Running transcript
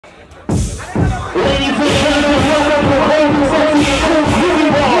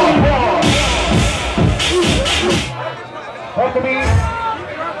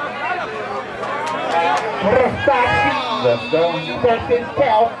Let's go. Versus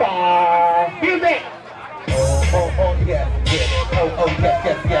Telfar. Music. Oh, yes, yes. Oh, yes,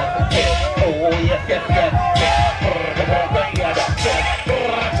 yes, yes, yes. Oh, yes, yes, yes, yes.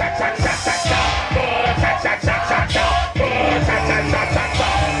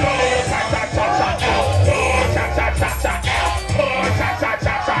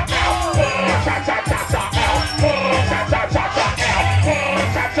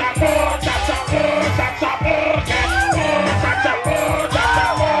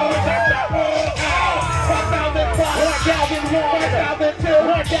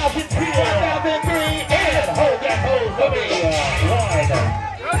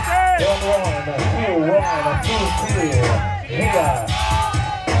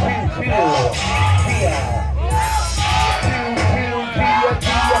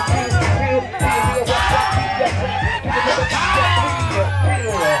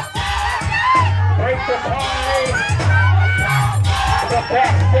 Break the pie. The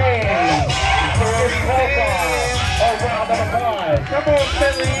backstage. Around the five. Come on,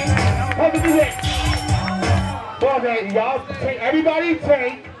 Chilli. How do you it? Well, then, y'all take, everybody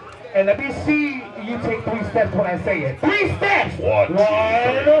take, and let me see you take 3 steps when I say it. 3 steps! 1,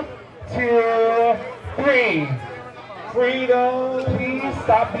 2, 3. Freedom, please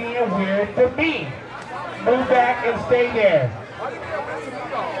stop being weird to me. Move back and stay there.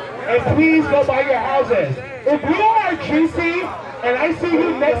 And please go by your houses. If you are juicy and I see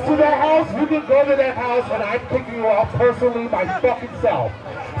you next to that house, you can go to that house and I'm picking you up personally my fucking self.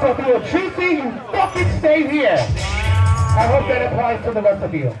 So if you're juicy, you fucking stay here. I hope that applies to the rest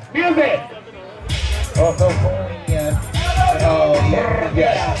of you. Music! Oh, yes. Oh, yes,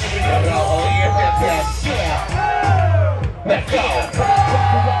 yes. Oh, yes, yes, yes. Let's go. Feels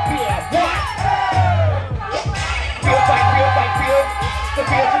like feel. The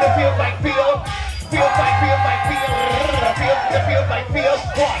feel to the feels like feel. Feels like feel. Feels like feel.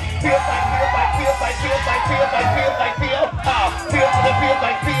 What? Feels like feel. Feels to the feels like feel. Feels to the feels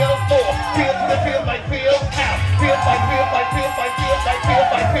like feel. Feels to the feels like feel.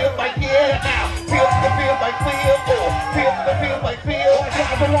 Feels like yeah. Feels to the feels like feel. Feels to the feels like feel.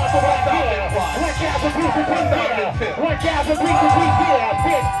 Watch out for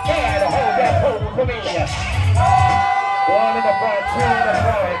bitch, and hold that pose for me. 1 in the front, 2 in the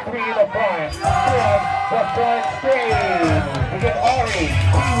front, 3 in the front, 4 the front stage. We get Ari,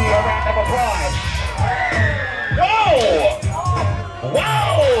 Kiwi, a round of applause. Whoa!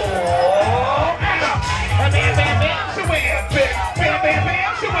 Whoa! Bam, bam, bam, she wear, bitch. Bam, bam,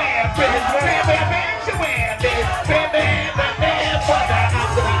 bam, she wear, bitch. Bam, bam, bam, she wear, bitch. Bam, bam, bam, bam,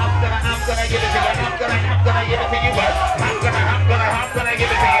 I'm gonna give it to you. I'm gonna give it to you. I'm gonna give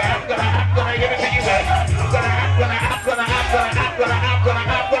it to you. I'm gonna give it to you.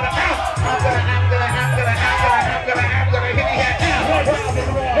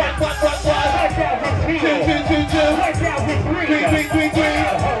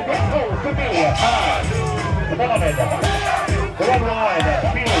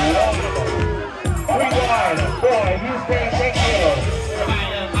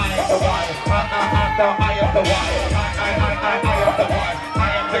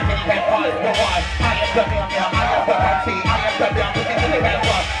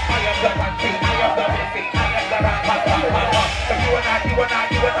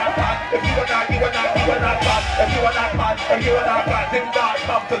 If you and I did not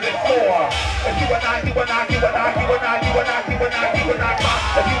come to this floor. If you and I come. If you and I do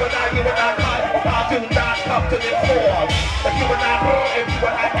not come to this floor. If you and I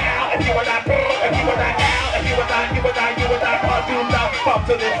now, do not come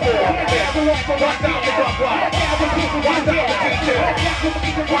to this floor. 1,000 plus what? 1,000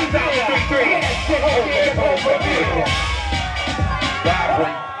 1,000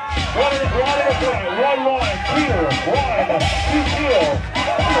 One in the front, 1 line, clear, 1, 2 clear.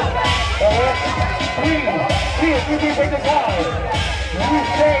 3, you bring the time. You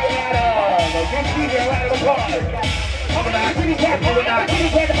stay at the good season right of the car. I'm gonna Jimmy Cat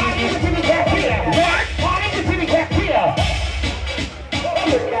here. What? I'm Jimmy Cat here.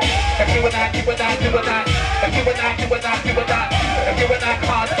 If you and I do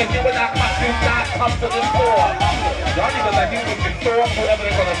not come to this floor. Y'all need to let people get storm, whoever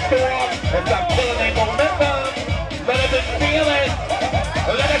they're gonna storm, and stop killing their momentum. Let them feel it.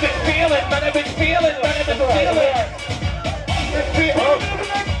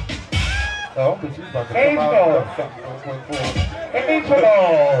 Oh, but she's about to come out. Angel.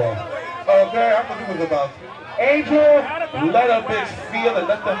 Okay, I thought it was about Angel. Let a bitch feel it.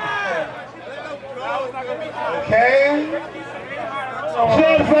 Let them feel it. Okay.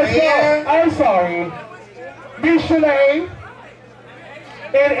 I'm sorry. Chilli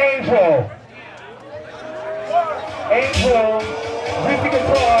and Angel. Angel, Ricky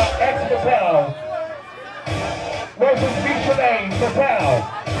Guitar, X Patel. Versus Chilli, Patel.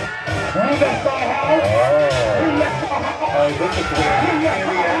 Who left my house? Who left my house? This is where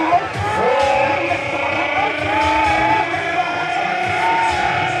Who left my house?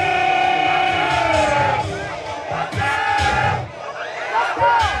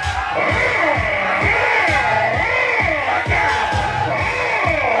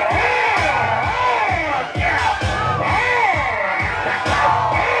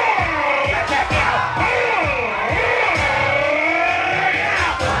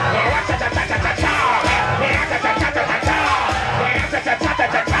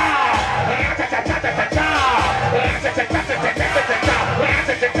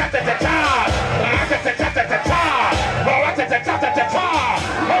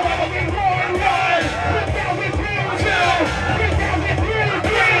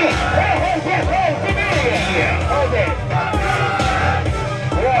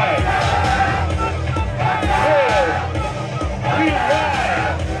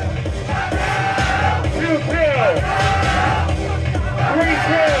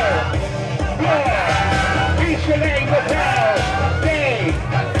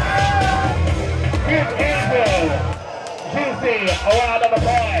 A round of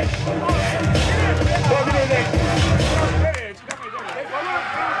applause.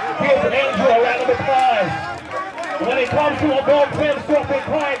 Give Angel a round of applause. When it comes to a Vogue Fem Battles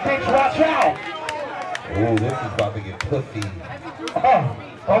client, bitch, watch out. Oh, this is about to get pussy.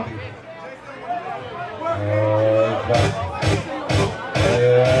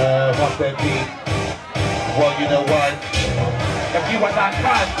 Fuck that beat. Well, you know what? If you are not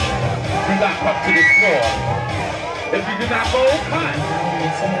cut, do not come to this floor. If you do not go cut,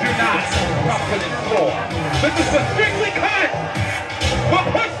 do not come to this floor. This is a strictly cut for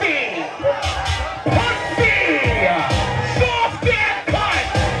pussy! Pussy! Soft and cut!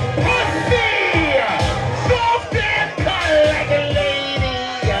 Pussy! Soft and cut like a lady!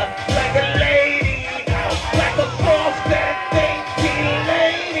 Like a lady! Like a soft and dainty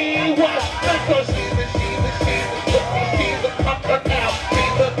lady! What? Like a she's a pussy, she's a cut now!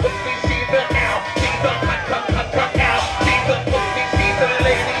 She's a pussy, she's a now! She's a cut now! She's a pussy, she's a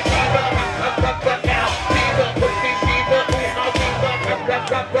lady! She's a cut now! She's a pussy, she's a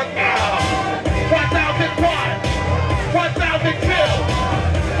cut now! 1001, 1002,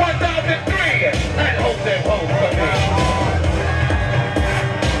 1003, and hold them home for me.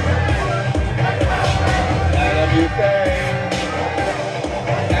 And you say,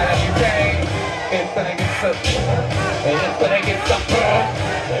 it's gonna get some, it's gonna get some boom,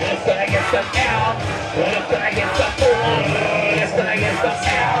 it's gonna get some out, it's gonna get some boom, it's gonna get some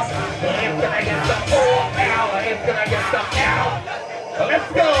out, it's gonna get some boom out, it's gonna get some out.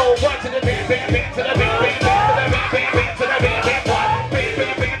 Let's go! One to the beat, beat, beat to the beat, beat, beat to the beat, beat, beat to the beat, beat, one, beat,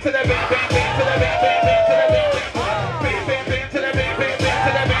 beat, beat to the beat, beat, beat to the beat, beat, beat to the beat, beat, one, beat, beat, beat to the beat, beat, beat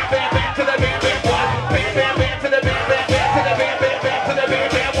to the beat, beat, beat to the beat, beat, one, beat, beat, beat to the beat, beat, beat to the beat, beat, beat to the beat,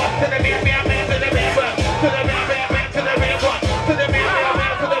 beat, one, to the beat, beat, beat to the beat, one, to the beat, beat, beat to the beat, one, to the beat, beat, beat to the beat, one, to the beat,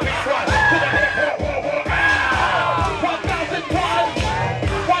 1001,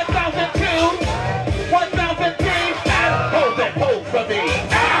 1002, 1003, and hold that pole for me.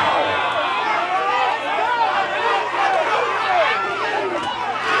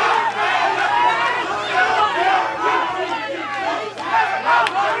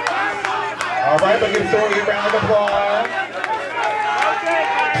 All right, but give Story a round of applause.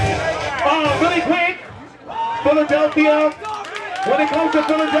 Really quick, Philadelphia. When it comes to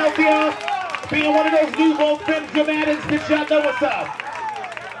Philadelphia, being one of those new Vogue Fem Battles, bitch, y'all know what's up.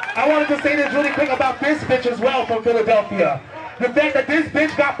 I wanted to say this really quick about this bitch as well from Philadelphia. The fact that this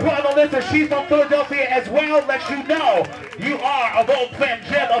bitch got put on the list and she's from Philadelphia as well lets you know you are a Vogue Fem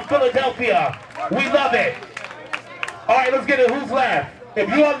gem of Philadelphia. We love it. All right, let's get it. Who's left? If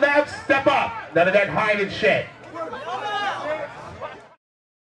you're left, step up. None of that hiding shit.